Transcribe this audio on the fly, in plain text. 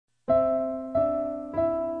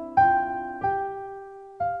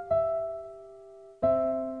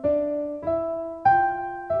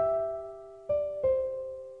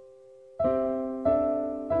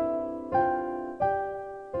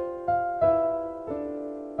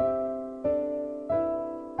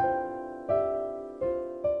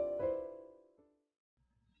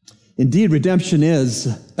Indeed, redemption is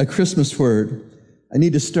a Christmas word. I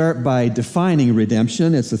need to start by defining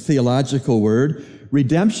redemption. It's a theological word.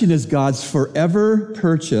 Redemption is God's forever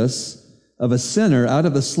purchase of a sinner out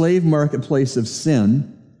of the slave marketplace of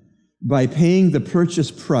sin by paying the purchase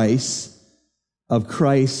price of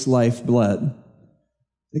Christ's lifeblood.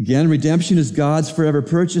 Again, redemption is God's forever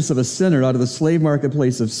purchase of a sinner out of the slave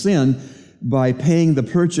marketplace of sin by paying the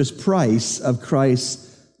purchase price of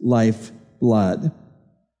Christ's lifeblood.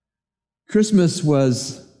 Christmas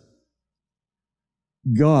was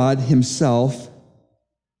God himself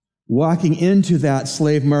walking into that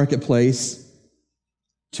slave marketplace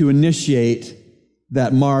to initiate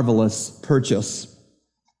that marvelous purchase.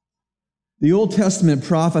 The Old Testament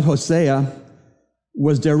prophet Hosea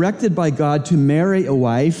was directed by God to marry a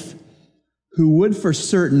wife who would for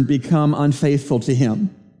certain become unfaithful to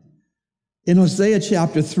him. In Hosea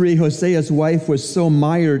chapter 3, Hosea's wife was so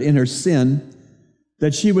mired in her sin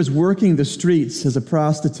that she was working the streets as a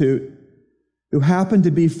prostitute who happened to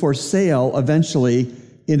be for sale eventually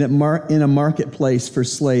in a marketplace for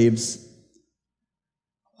slaves.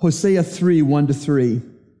 Hosea 3, 1-3.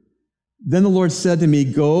 Then the Lord said to me,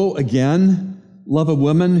 "Go again, love a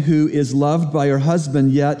woman who is loved by her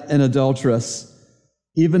husband, yet an adulteress,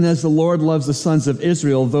 even as the Lord loves the sons of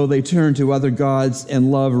Israel, though they turn to other gods and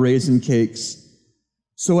love raisin cakes.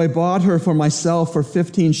 So I bought her for myself for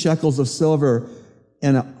 15 shekels of silver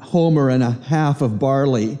and a homer and a half of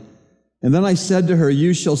barley. And then I said to her,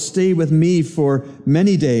 you shall stay with me for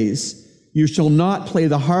many days. You shall not play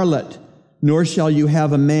the harlot, nor shall you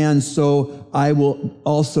have a man, so I will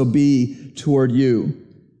also be toward you."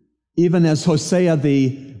 Even as Hosea,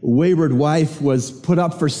 the wayward wife, was put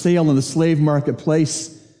up for sale in the slave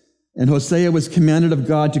marketplace, and Hosea was commanded of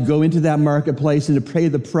God to go into that marketplace and to pay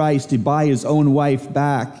the price to buy his own wife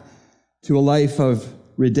back to a life of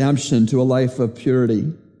redemption, to a life of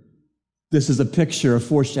purity. This is a picture, a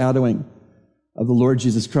foreshadowing of the Lord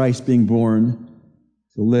Jesus Christ being born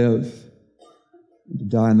to live, to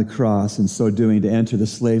die on the cross, and so doing to enter the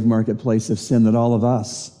slave marketplace of sin that all of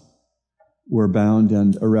us were bound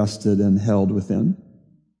and arrested and held within.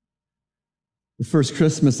 The first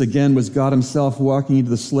Christmas, again, was God himself walking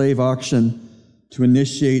into the slave auction to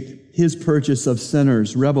initiate his purchase of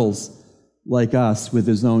sinners, rebels like us, with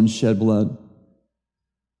his own shed blood.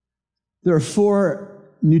 There are 4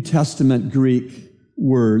 New Testament Greek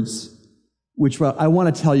words which I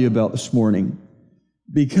want to tell you about this morning,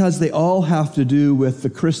 because they all have to do with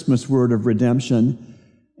the Christmas word of redemption.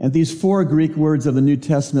 And these 4 Greek words of the New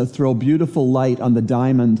Testament throw beautiful light on the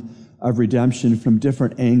diamond of redemption from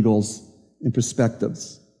different angles and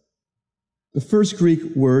perspectives. The first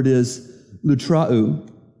Greek word is lutrao.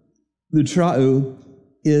 Lutrao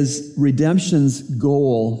is redemption's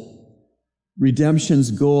goal.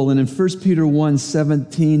 Redemption's goal. And in 1 Peter 1,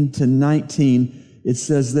 17-19, it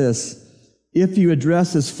says this: "If you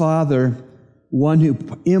address as Father one who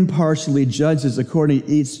impartially judges according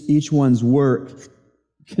to each one's work,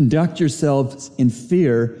 conduct yourselves in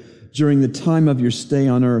fear during the time of your stay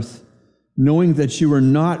on earth, knowing that you are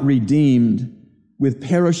not redeemed with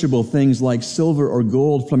perishable things like silver or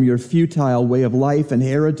gold from your futile way of life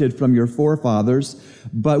inherited from your forefathers,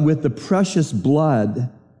 but with the precious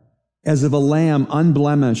blood as of a lamb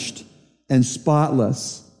unblemished and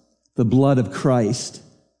spotless, the blood of Christ."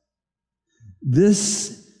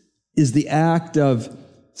 This is the act of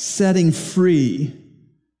setting free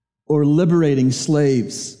or liberating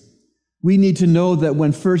slaves. We need to know that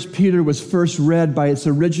when 1 Peter was first read by its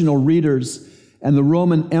original readers and the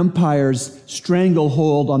Roman Empire's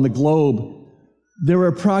stranglehold on the globe, there were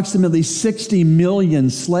approximately 60 million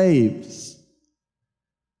slaves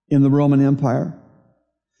in the Roman Empire.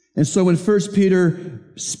 And so when 1 Peter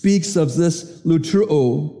speaks of this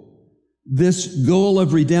lutrao, this goal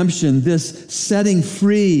of redemption, this setting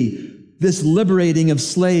free, this liberating of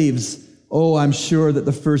slaves, oh, I'm sure that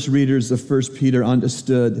the first readers of 1 Peter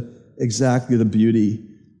understood exactly the beauty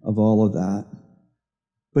of all of that.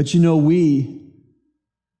 But you know, we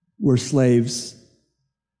were slaves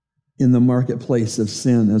in the marketplace of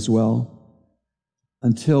sin as well,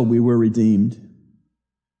 until we were redeemed.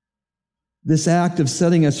 This act of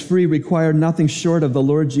setting us free required nothing short of the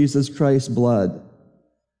Lord Jesus Christ's blood.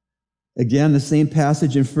 Again, the same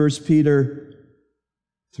passage in 1 Peter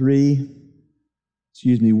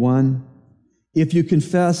 1. "If you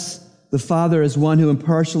confess the Father as one who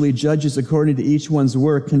impartially judges according to each one's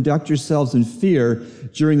work, conduct yourselves in fear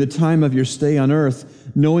during the time of your stay on earth,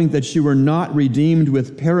 knowing that you were not redeemed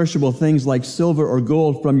with perishable things like silver or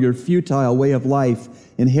gold from your futile way of life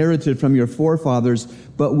inherited from your forefathers,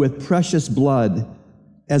 but with precious blood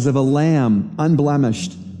as of a lamb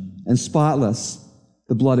unblemished and spotless,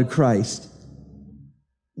 the blood of Christ.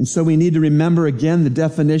 And so we need to remember again the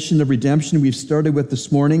definition of redemption we've started with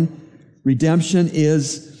this morning. Redemption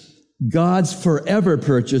is God's forever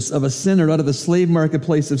purchase of a sinner out of the slave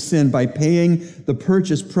marketplace of sin by paying the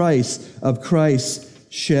purchase price of Christ's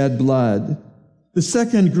shed blood. The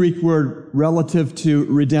second Greek word relative to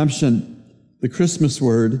redemption, the Christmas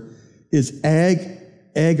word, is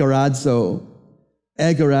agorazo.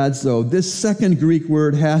 Agorazo. This second Greek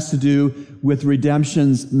word has to do with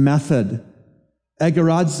redemption's method.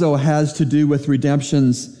 Agorazo has to do with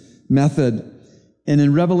redemption's method. And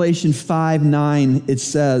in Revelation 5:9, it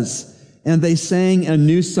says, "And they sang a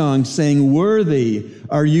new song, saying, 'Worthy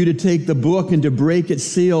are you to take the book and to break its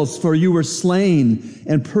seals, for you were slain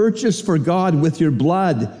and purchased for God with your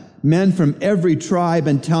blood men from every tribe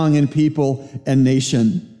and tongue and people and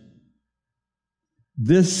nation.'"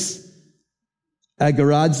 This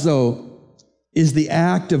agorazo is the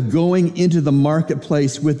act of going into the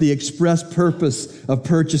marketplace with the express purpose of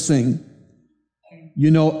purchasing.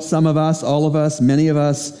 You know, some of us, all of us, many of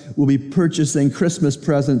us will be purchasing Christmas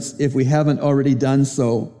presents if we haven't already done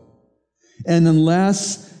so. And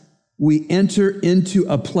unless we enter into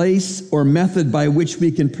a place or method by which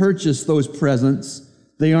we can purchase those presents,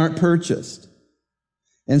 they aren't purchased.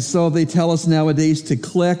 And so they tell us nowadays to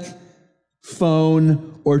click,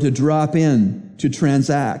 phone, or to drop in to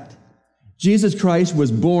transact. Jesus Christ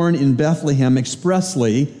was born in Bethlehem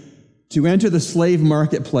expressly to enter the slave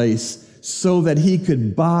marketplace so that he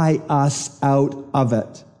could buy us out of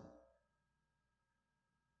it.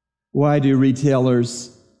 Why do retailers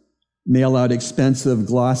mail out expensive,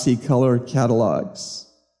 glossy color catalogs?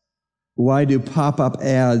 Why do pop-up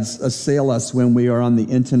ads assail us when we are on the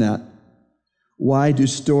internet? Why do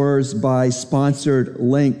stores buy sponsored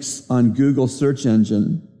links on Google search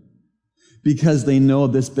engine? Because they know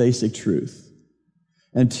this basic truth.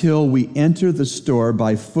 Until we enter the store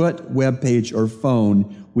by foot, webpage, or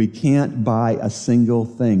phone, we can't buy a single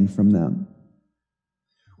thing from them.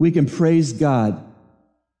 We can praise God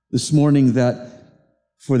this morning that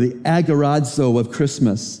for the agorazo of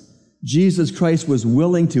Christmas, Jesus Christ was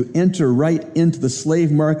willing to enter right into the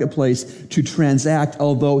slave marketplace to transact,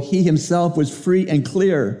 although he himself was free and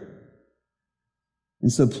clear.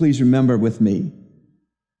 And so please remember with me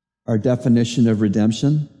our definition of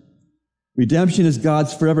redemption. Redemption is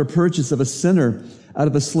God's forever purchase of a sinner out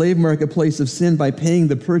of the slave marketplace of sin by paying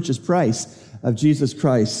the purchase price of Jesus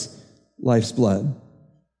Christ's life's blood.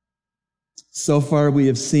 So far we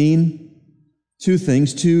have seen two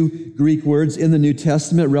things, two Greek words in the New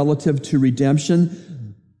Testament relative to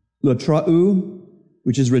redemption. Latrou,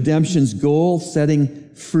 which is redemption's goal, setting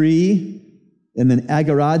free, and then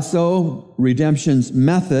agorazo, redemption's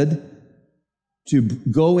method, to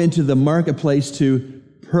go into the marketplace to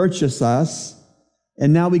purchase us.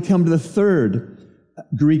 And now we come to the third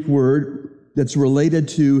Greek word that's related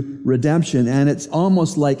to redemption, and it's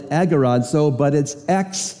almost like agorazo, but it's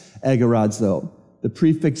ex-agorazo. The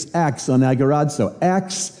prefix X on agorazo.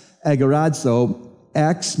 Ex-agorazo.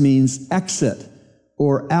 X means exit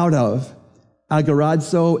or out of.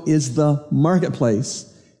 Agorazo is the marketplace.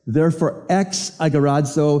 Therefore,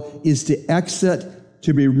 ex-agorazo is to exit,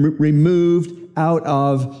 to be removed out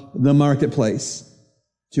of the marketplace.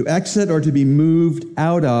 To exit or to be moved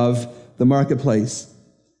out of the marketplace.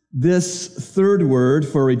 This third word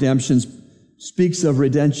for redemption speaks of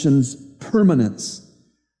redemption's permanence.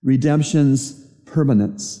 Redemption's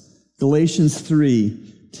permanence. Galatians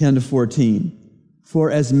 3:10-14. For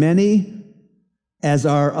as many as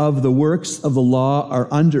are of the works of the law are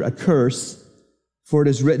under a curse, for it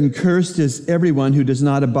is written, "Cursed is everyone who does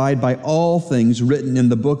not abide by all things written in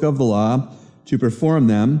the book of the law to perform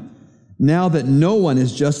them. Now that no one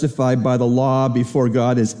is justified by the law before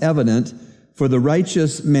God is evident, for the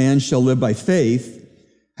righteous man shall live by faith.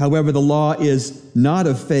 However, the law is not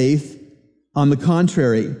of faith. On the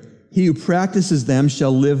contrary, he who practices them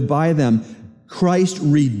shall live by them. Christ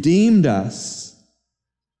redeemed us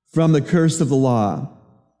from the curse of the law,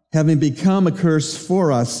 having become a curse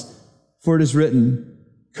for us, for it is written,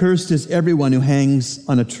 Cursed is everyone who hangs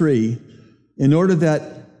on a tree, in order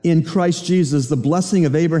that in Christ Jesus the blessing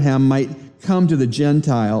of Abraham might come to the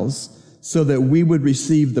Gentiles, so that we would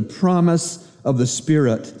receive the promise of the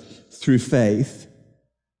Spirit through faith."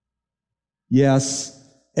 Yes,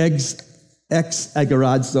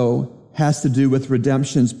 ex-agorazo has to do with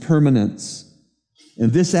redemption's permanence.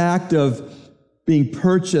 And this act of being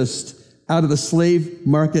purchased out of the slave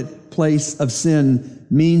marketplace of sin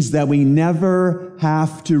means that we never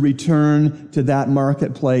have to return to that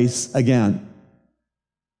marketplace again.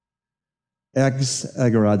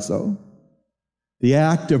 Ex-agorazo. The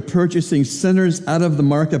act of purchasing sinners out of the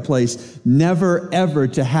marketplace, never ever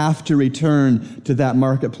to have to return to that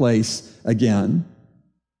marketplace again.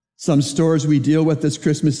 Some stores we deal with this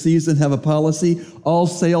Christmas season have a policy, all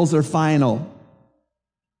sales are final.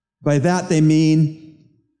 By that they mean,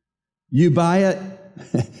 you buy it,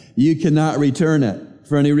 you cannot return it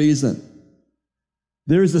for any reason.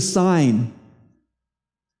 There's a sign.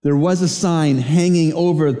 There was a sign hanging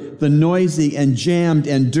over the noisy and jammed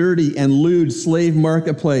and dirty and lewd slave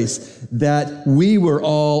marketplace that we were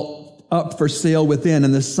all up for sale within,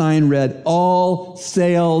 and the sign read, all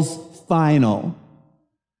sales final.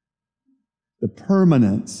 The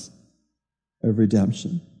permanence of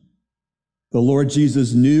redemption. The Lord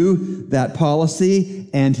Jesus knew that policy,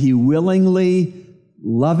 and he willingly,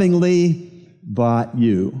 lovingly bought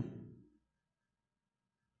you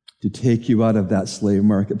to take you out of that slave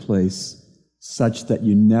marketplace such that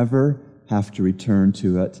you never have to return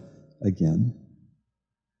to it again.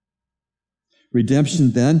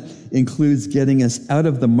 Redemption then includes getting us out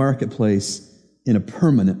of the marketplace in a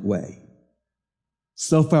permanent way.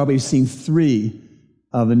 So far we've seen 3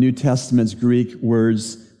 of the New Testament's Greek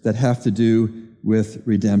words that have to do with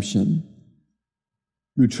redemption.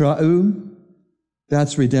 Lutra'u,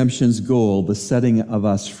 that's redemption's goal, the setting of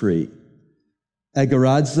us free.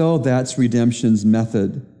 Agorazo, that's redemption's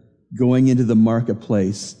method, going into the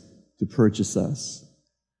marketplace to purchase us.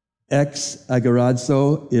 Ex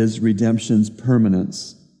agorazo is redemption's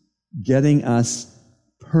permanence, getting us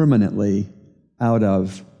permanently out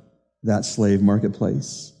of that slave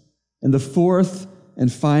marketplace. And the 4th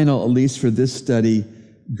and final, at least for this study,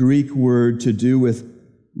 Greek word to do with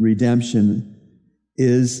redemption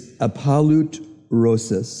is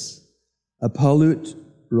apolutrosis.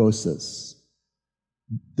 Apolutrosis.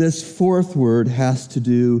 This 4th word has to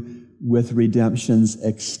do with redemption's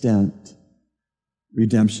extent.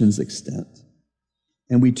 Redemption's extent.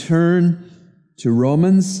 And we turn to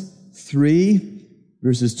Romans 3,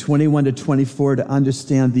 verses 21 to 24 to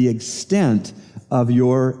understand the extent of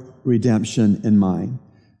your redemption and mine.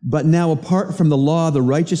 But now, apart from the law, the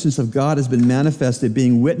righteousness of God has been manifested,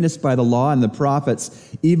 being witnessed by the law and the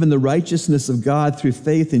prophets, even the righteousness of God through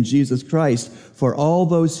faith in Jesus Christ, for all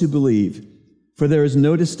those who believe. For there is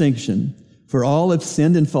no distinction, for all have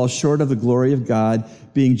sinned and fall short of the glory of God,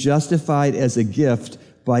 being justified as a gift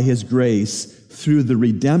by his grace through the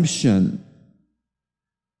redemption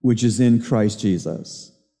which is in Christ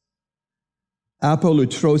Jesus.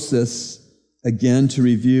 Apolutrosis, again to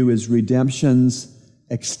review, is redemption's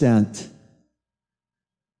extent.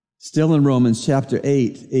 Still in Romans chapter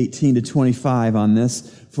 8, 18 to 25 on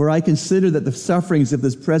this. For I consider that the sufferings of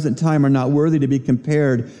this present time are not worthy to be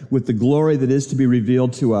compared with the glory that is to be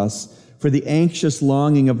revealed to us. For the anxious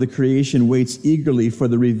longing of the creation waits eagerly for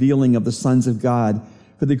the revealing of the sons of God.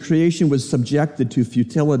 For the creation was subjected to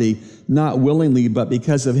futility, not willingly, but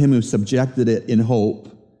because of him who subjected it in hope,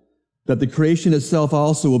 that the creation itself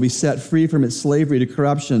also will be set free from its slavery to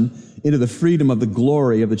corruption into the freedom of the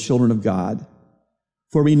glory of the children of God.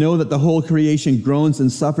 For we know that the whole creation groans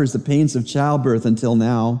and suffers the pains of childbirth until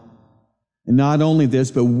now. And not only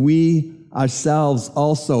this, but we ourselves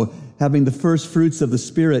also, having the first fruits of the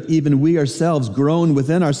Spirit, even we ourselves groan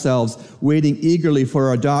within ourselves, waiting eagerly for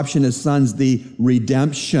our adoption as sons, the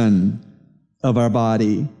redemption of our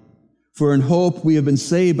body. For in hope we have been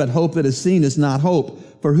saved, but hope that is seen is not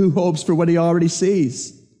hope. For who hopes for what he already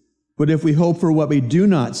sees? But if we hope for what we do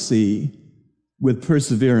not see, with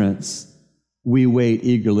perseverance, we wait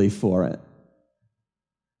eagerly for it.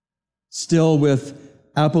 Still with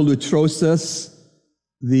apolutrosis,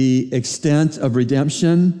 the extent of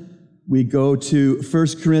redemption, we go to 1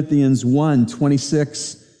 Corinthians 1,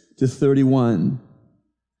 26 to 31.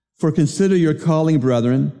 For consider your calling,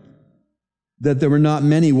 brethren, that there were not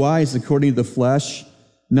many wise according to the flesh,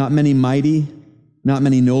 not many mighty, not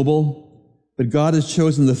many noble, but God has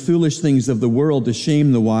chosen the foolish things of the world to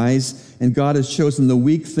shame the wise, and God has chosen the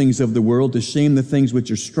weak things of the world to shame the things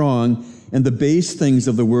which are strong, and the base things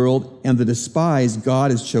of the world and the despised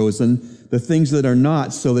God has chosen, the things that are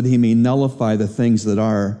not, so that he may nullify the things that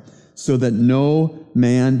are, so that no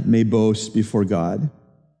man may boast before God.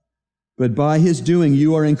 But by his doing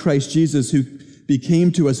you are in Christ Jesus, who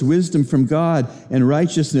became to us wisdom from God and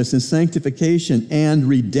righteousness and sanctification and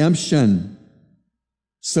redemption,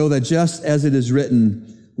 so that just as it is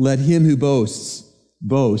written, let him who boasts,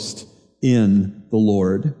 boast in the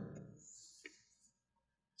Lord.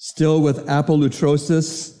 Still with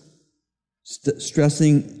apolutrosis,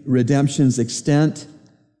 stressing redemption's extent,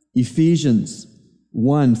 Ephesians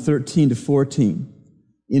 1, 13 to 14.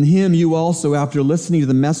 In him you also, after listening to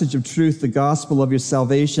the message of truth, the gospel of your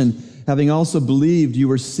salvation, Having also believed, you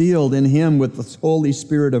were sealed in him with the Holy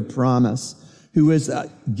Spirit of promise, who is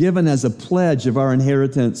given as a pledge of our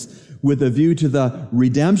inheritance with a view to the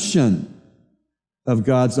redemption of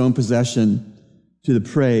God's own possession, to the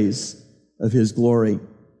praise of his glory.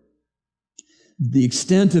 The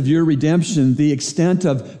extent of your redemption, the extent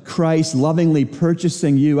of Christ lovingly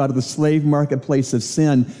purchasing you out of the slave marketplace of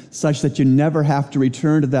sin, such that you never have to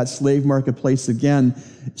return to that slave marketplace again,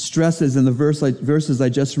 stresses in the verses I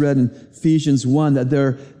just read in Ephesians 1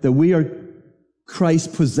 that we are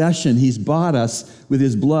Christ's possession. He's bought us with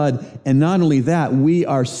his blood. And not only that, we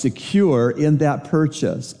are secure in that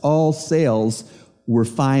purchase. All sales were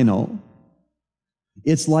final.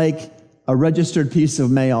 It's like a registered piece of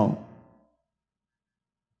mail.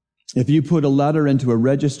 If you put a letter into a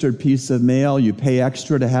registered piece of mail, you pay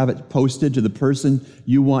extra to have it posted to the person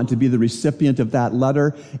you want to be the recipient of that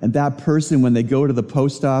letter. And that person, when they go to the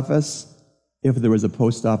post office, if there was a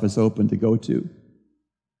post office open to go to,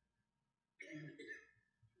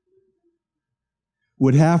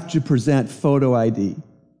 would have to present photo ID.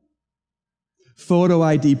 Photo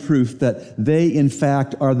ID proof that they, in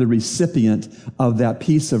fact, are the recipient of that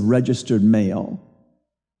piece of registered mail.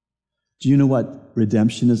 Do you know what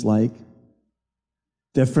redemption is like?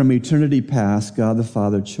 That from eternity past, God the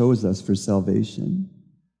Father chose us for salvation.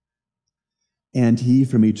 And he,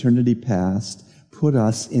 from eternity past, put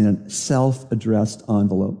us in a self-addressed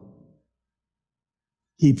envelope.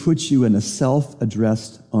 He puts you in a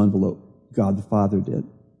self-addressed envelope. God the Father did.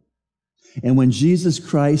 And when Jesus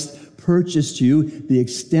Christ purchased you, the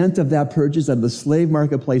extent of that purchase out of the slave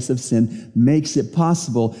marketplace of sin makes it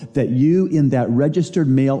possible that you in that registered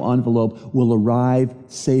mail envelope will arrive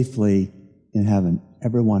safely in heaven,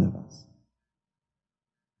 every one of us.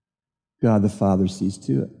 God the Father sees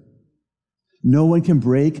to it. No one can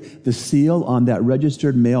break the seal on that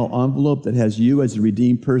registered mail envelope that has you as a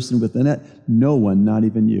redeemed person within it. No one, not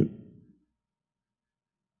even you.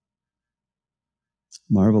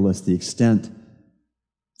 Marvelous, the extent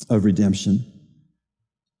of redemption.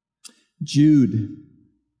 Jude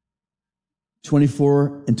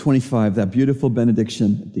 24 and 25, that beautiful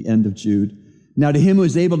benediction at the end of Jude. Now to him who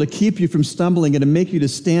is able to keep you from stumbling and to make you to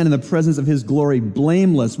stand in the presence of his glory,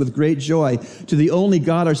 blameless with great joy, to the only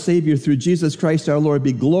God our Savior through Jesus Christ our Lord,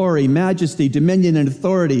 be glory, majesty, dominion, and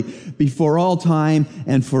authority before all time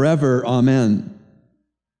and forever. Amen.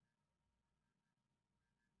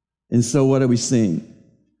 And so what are we seeing?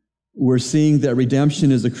 We're seeing that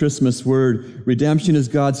redemption is a Christmas word. Redemption is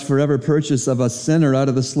God's forever purchase of a sinner out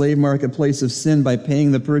of the slave marketplace of sin by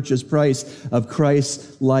paying the purchase price of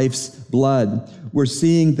Christ's life's blood. We're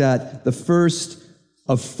seeing that the first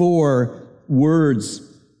of 4 words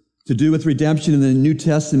to do with redemption in the New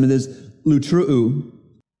Testament is lutrou,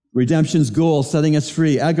 redemption's goal, setting us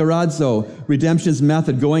free. Agorazo, redemption's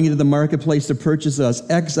method, going into the marketplace to purchase us.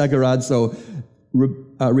 Ex agorazo,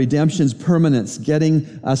 redemption's permanence, getting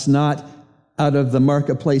us not out of the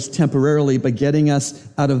marketplace temporarily, but getting us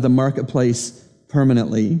out of the marketplace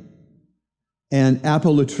permanently. And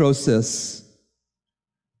apolutrosis,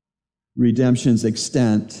 redemption's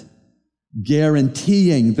extent,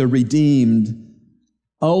 guaranteeing the redeemed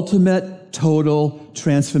ultimate total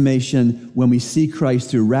transformation when we see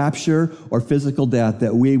Christ through rapture or physical death,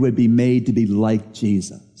 that we would be made to be like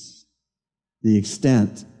Jesus. The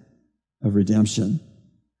extent of redemption.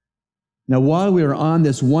 Now, while we are on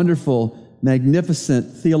this wonderful,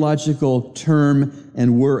 magnificent theological term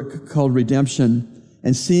and work called redemption,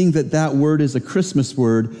 and seeing that that word is a Christmas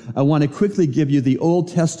word, I want to quickly give you the Old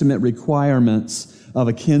Testament requirements of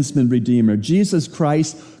a kinsman redeemer. Jesus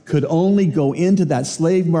Christ could only go into that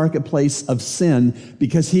slave marketplace of sin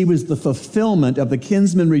because he was the fulfillment of the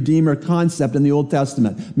kinsman redeemer concept in the Old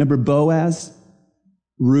Testament. Remember Boaz?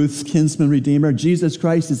 Ruth's kinsman redeemer. Jesus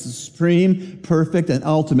Christ is the supreme, perfect, and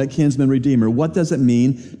ultimate kinsman redeemer. What does it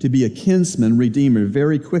mean to be a kinsman redeemer?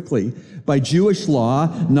 Very quickly. By Jewish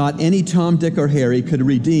law, not any Tom, Dick, or Harry could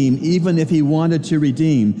redeem, even if he wanted to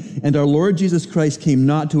redeem. And our Lord Jesus Christ came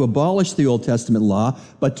not to abolish the Old Testament law,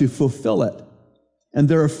 but to fulfill it. And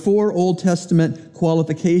there are 4 Old Testament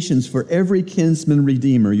qualifications for every kinsman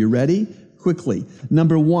redeemer. You ready? Quickly.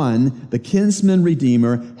 Number 1, the kinsman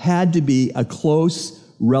redeemer had to be a close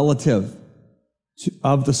relative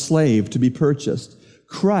of the slave to be purchased.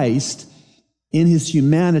 Christ, in his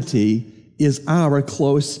humanity, is our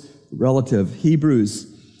close relative. Hebrews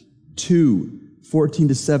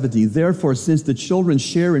 2:14-17. Therefore, since the children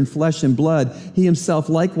share in flesh and blood, he himself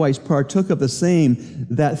likewise partook of the same,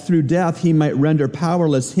 that through death he might render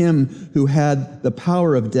powerless him who had the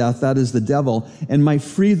power of death, that is the devil, and might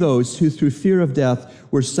free those who through fear of death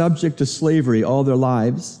were subject to slavery all their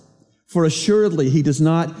lives. For assuredly he does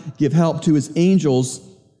not give help to his angels,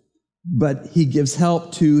 but he gives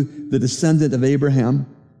help to the descendant of Abraham.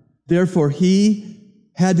 Therefore he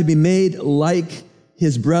had to be made like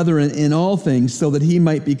his brethren in all things, so that he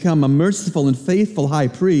might become a merciful and faithful high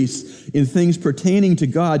priest in things pertaining to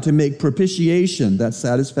God, to make propitiation, that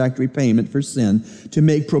satisfactory payment for sin, to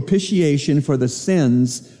make propitiation for the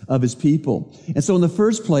sins of his people. And so in the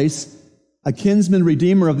first place, a kinsman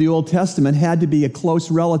redeemer of the Old Testament had to be a close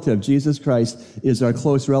relative. Jesus Christ is our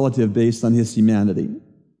close relative based on his humanity.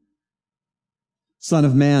 Son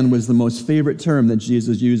of Man was the most favorite term that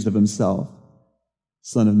Jesus used of himself.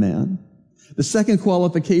 Son of Man. The second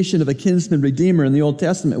qualification of a kinsman redeemer in the Old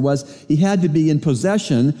Testament was he had to be in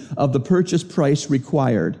possession of the purchase price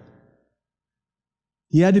required.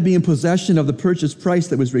 He had to be in possession of the purchase price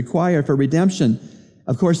that was required for redemption.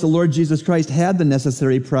 Of course, the Lord Jesus Christ had the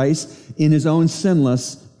necessary price in his own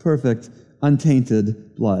sinless, perfect,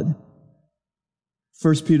 untainted blood.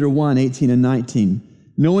 1 Peter 1, 18 and 19.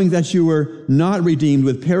 Knowing that you were not redeemed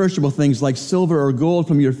with perishable things like silver or gold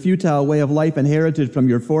from your futile way of life inherited from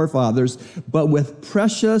your forefathers, but with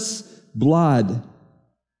precious blood,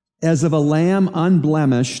 as of a lamb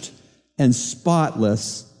unblemished and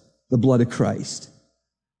spotless, the blood of Christ.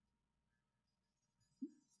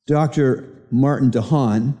 Dr. Martin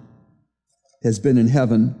DeHaan has been in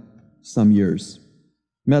heaven some years.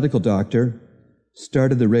 Medical doctor,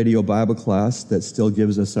 started the radio Bible class that still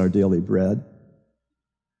gives us our daily bread.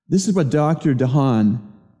 This is what Dr. DeHaan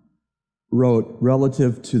wrote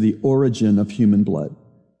relative to the origin of human blood.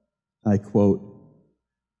 I quote,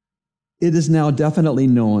 "It is now definitely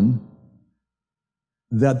known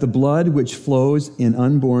that the blood which flows in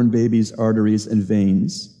unborn babies' arteries and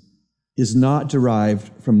veins is not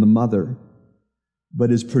derived from the mother,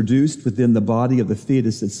 but is produced within the body of the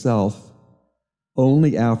fetus itself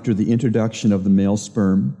only after the introduction of the male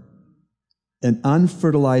sperm. An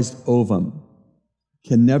unfertilized ovum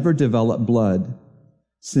can never develop blood,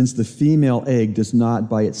 since the female egg does not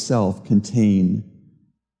by itself contain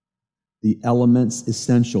the elements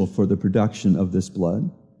essential for the production of this blood.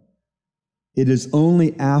 It is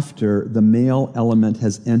only after the male element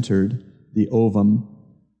has entered the ovum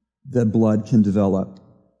that blood can develop.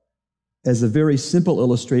 As a very simple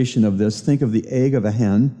illustration of this, think of the egg of a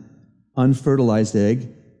hen. Unfertilized egg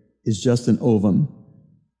is just an ovum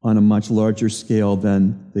on a much larger scale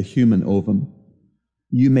than the human ovum.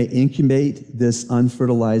 You may incubate this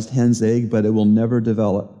unfertilized hen's egg, but it will never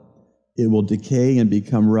develop. It will decay and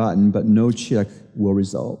become rotten, but no chick will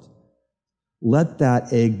result. Let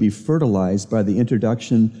that egg be fertilized by the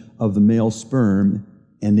introduction of the male sperm,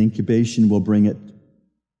 and incubation will bring it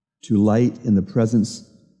to light in the presence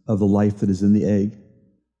of the life that is in the egg.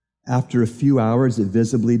 After a few hours, it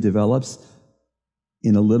visibly develops.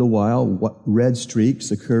 In a little while, red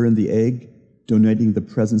streaks occur in the egg, denoting the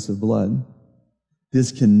presence of blood.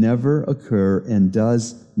 This can never occur and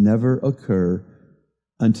does never occur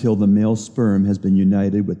until the male sperm has been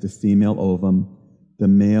united with the female ovum. The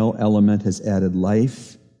male element has added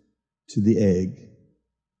life to the egg.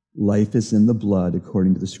 Life is in the blood,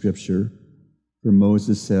 according to the scripture. For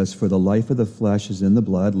Moses says, "For the life of the flesh is in the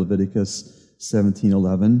blood," Leviticus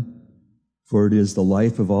 17:11. "For it is the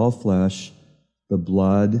life of all flesh, the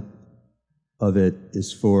blood of it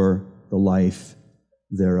is for the life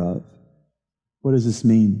thereof." What does this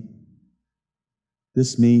mean?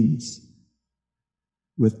 This means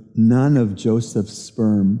with none of Joseph's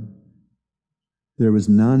sperm, there was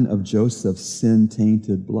none of Joseph's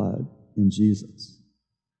sin-tainted blood in Jesus.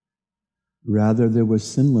 Rather, there was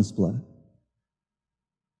sinless blood.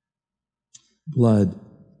 Blood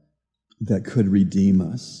that could redeem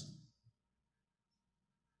us.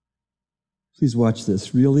 Please watch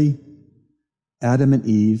this. Really, Adam and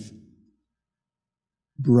Eve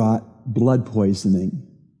brought blood poisoning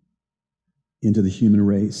into the human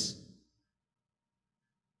race.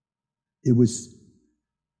 It was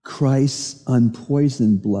Christ's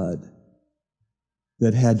unpoisoned blood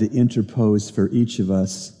that had to interpose for each of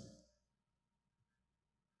us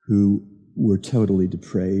who were totally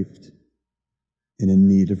depraved and in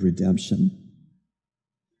need of redemption.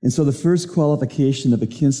 And so the first qualification of a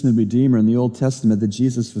kinsman redeemer in the Old Testament that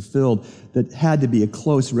Jesus fulfilled, that had to be a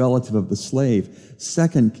close relative of the slave.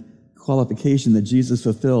 Second qualification that Jesus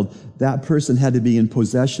fulfilled, that person had to be in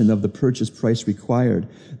possession of the purchase price required.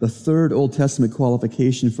 The third Old Testament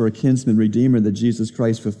qualification for a kinsman redeemer that Jesus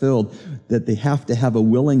Christ fulfilled, that they have to have a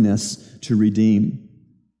willingness to redeem.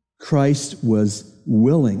 Christ was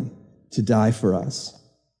willing to die for us.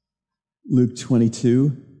 Luke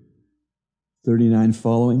 22:39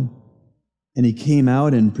 following. "And he came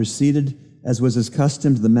out and proceeded, as was his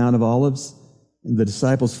custom, to the Mount of Olives. And the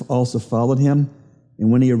disciples also followed him.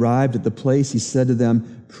 And when he arrived at the place, he said to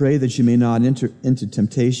them, "Pray that you may not enter into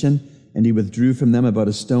temptation." And he withdrew from them about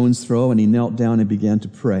a stone's throw, and he knelt down and began to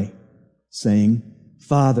pray, saying,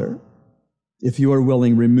 "Father, if you are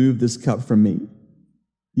willing, remove this cup from me.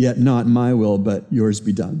 Yet not my will, but yours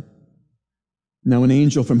be done." Now an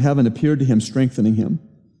angel from heaven appeared to him, strengthening him.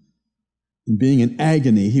 And being in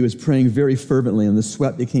agony, he was praying very fervently, and the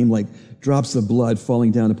sweat became like drops of blood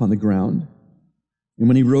falling down upon the ground. And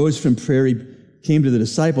when he rose from prayer, he came to the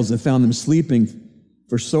disciples and found them sleeping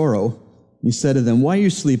for sorrow. And he said to them, "Why are you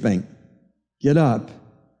sleeping? Get up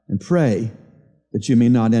and pray that you may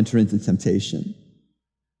not enter into temptation."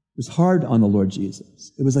 It was hard on the Lord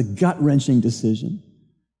Jesus. It was a gut-wrenching decision.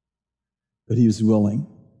 But he was willing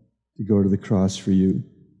to go to the cross for you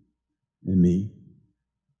and me.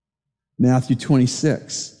 Matthew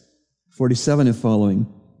 26:47 and following.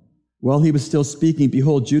 While he was still speaking,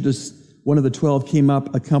 behold, Judas, one of the 12, came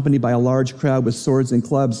up, accompanied by a large crowd with swords and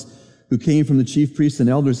clubs, who came from the chief priests and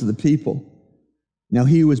elders of the people. Now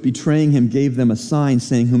he who was betraying him gave them a sign,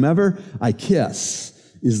 saying, "Whomever I kiss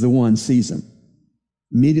is the one, seize him."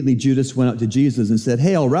 Immediately Judas went up to Jesus and said,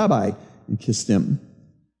 "Hail, Rabbi," and kissed him.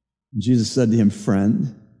 And Jesus said to him,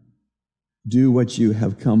 "Friend, do what you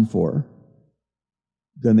have come for."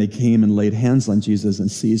 Then they came and laid hands on Jesus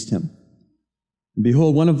and seized him. And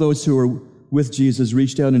behold, one of those who were with Jesus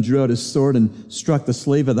reached out and drew out his sword and struck the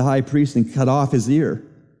slave of the high priest and cut off his ear.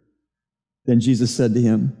 Then Jesus said to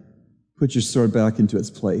him, "Put your sword back into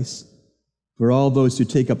its place, for all those who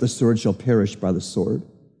take up the sword shall perish by the sword.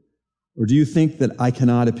 Or do you think that I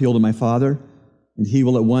cannot appeal to my Father, and he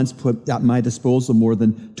will at once put at my disposal more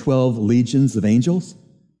than 12 legions of angels?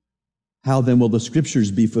 How then will the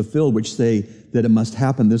scriptures be fulfilled which say that it must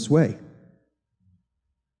happen this way?"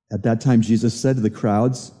 At that time Jesus said to the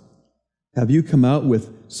crowds, "Have you come out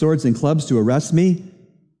with swords and clubs to arrest me,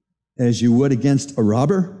 as you would against a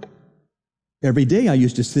robber? Every day I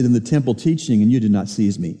used to sit in the temple teaching, and you did not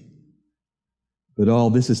seize me. But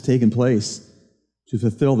all this has taken place to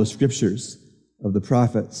fulfill the scriptures of the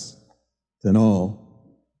prophets." Then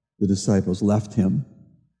all the disciples left him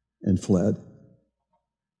and fled.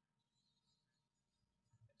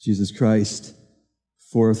 Jesus Christ,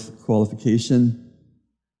 fourth qualification,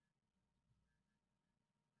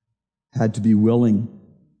 had to be willing.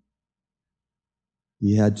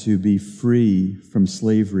 He had to be free from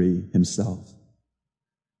slavery himself.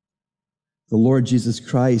 The Lord Jesus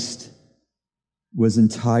Christ was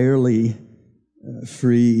entirely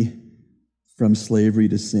free from slavery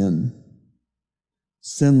to sin.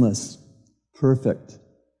 Sinless, perfect.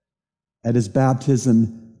 At his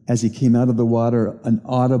baptism, as he came out of the water, an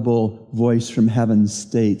audible voice from heaven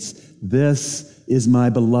states, "This is my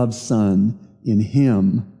beloved Son, in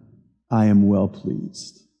him I am well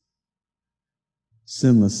pleased."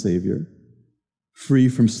 Sinless Savior, free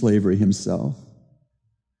from slavery himself.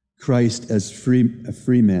 Christ, as a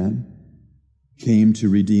free man, came to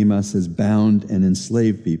redeem us as bound and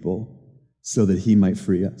enslaved people so that he might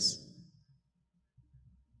free us.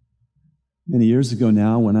 Many years ago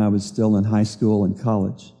now, when I was still in high school and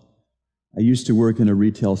college, I used to work in a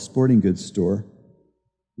retail sporting goods store.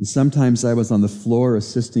 And sometimes I was on the floor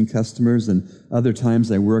assisting customers, and other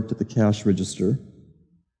times I worked at the cash register.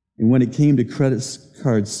 And when it came to credit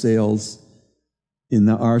card sales, in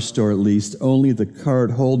our store at least, only the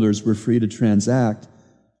card holders were free to transact.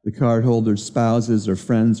 The card holders' spouses or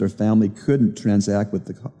friends or family couldn't transact with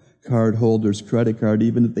the card holder's credit card,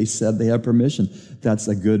 even if they said they had permission. That's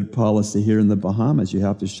a good policy here in the Bahamas. You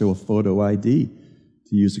have to show a photo ID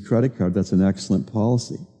to use a credit card. That's an excellent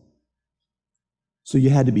policy. So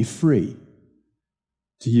you had to be free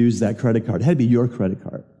to use that credit card. It had to be your credit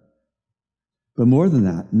card. But more than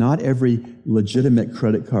that, not every legitimate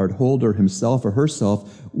credit card holder, himself or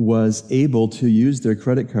herself, was able to use their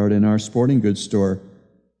credit card in our sporting goods store,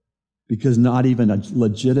 because not even a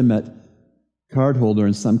legitimate card holder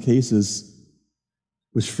in some cases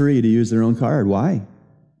was free to use their own card. Why?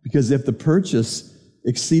 Because if the purchase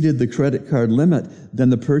exceeded the credit card limit, then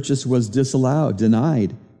the purchase was disallowed,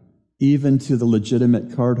 denied, even to the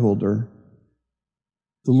legitimate card holder.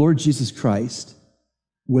 The Lord Jesus Christ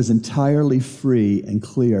was entirely free and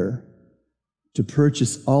clear to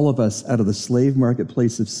purchase all of us out of the slave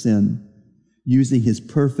marketplace of sin, using his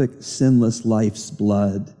perfect, sinless life's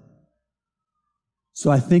blood. So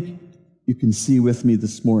I think you can see with me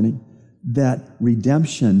this morning that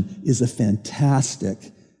redemption is a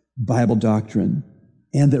fantastic Bible doctrine,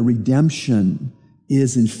 and that redemption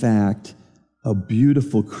is, in fact, a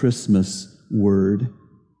beautiful Christmas word.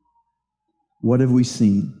 What have we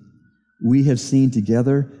seen? We have seen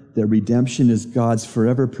together that redemption is God's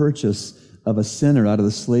forever purchase of a sinner out of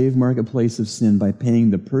the slave marketplace of sin by paying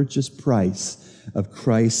the purchase price of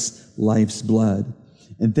Christ's life's blood.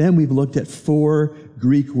 And then we've looked at 4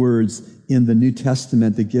 Greek words in the New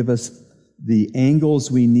Testament that give us the angles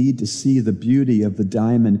we need to see the beauty of the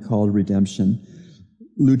diamond called redemption.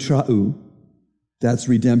 Lutra'u, that's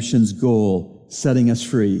redemption's goal, setting us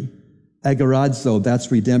free. Agorazo,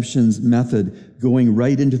 that's redemption's method, going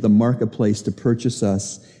right into the marketplace to purchase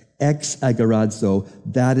us. Ex agorazo,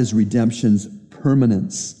 that is redemption's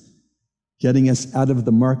permanence, getting us out of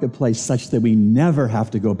the marketplace such that we never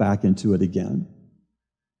have to go back into it again.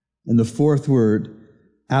 And the 4th word,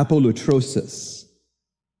 apolutrosis,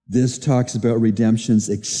 this talks about redemption's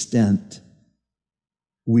extent.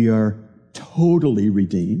 We are totally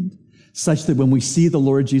redeemed, such that when we see the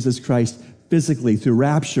Lord Jesus Christ physically through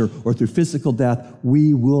rapture or through physical death,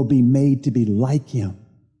 we will be made to be like him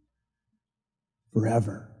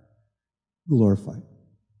forever, glorified.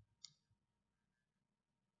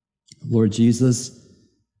 Lord Jesus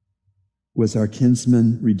was our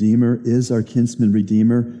kinsman redeemer, is our kinsman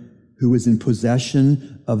redeemer, who was in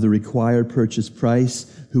possession of the required purchase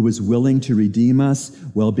price, who was willing to redeem us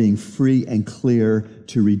while being free and clear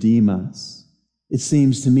to redeem us. It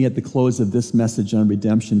seems to me at the close of this message on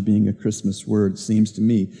redemption being a Christmas word, it seems to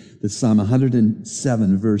me that Psalm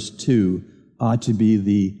 107 verse 2 ought to be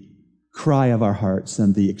the cry of our hearts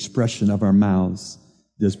and the expression of our mouths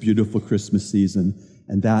this beautiful Christmas season.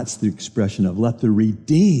 And that's the expression of let the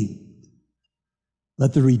redeemed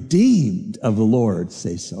of the Lord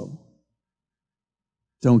say so.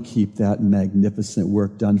 Don't keep that magnificent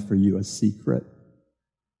work done for you a secret.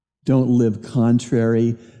 Don't live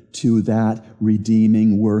contrary to that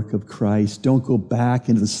redeeming work of Christ. Don't go back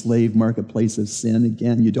into the slave marketplace of sin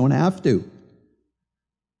again. You don't have to.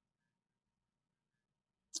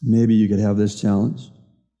 Maybe you could have this challenge.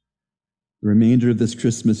 The remainder of this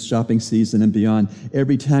Christmas shopping season and beyond,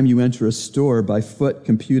 every time you enter a store by foot,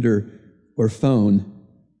 computer, or phone,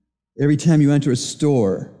 every time you enter a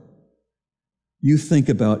store, you think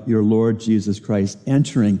about your Lord Jesus Christ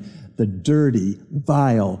entering the dirty,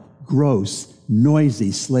 vile, gross,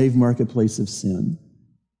 noisy slave marketplace of sin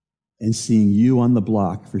and seeing you on the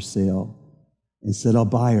block for sale and said, I'll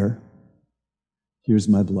buy her. Here's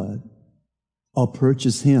my blood. I'll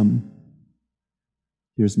purchase him.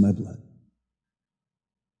 Here's my blood.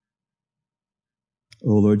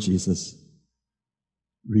 Oh, Lord Jesus,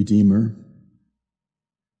 Redeemer,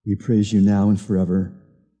 we praise you now and forever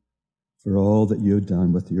for all that you have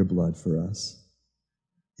done with your blood for us.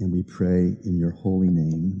 And we pray in your holy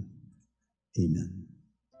name. Amen.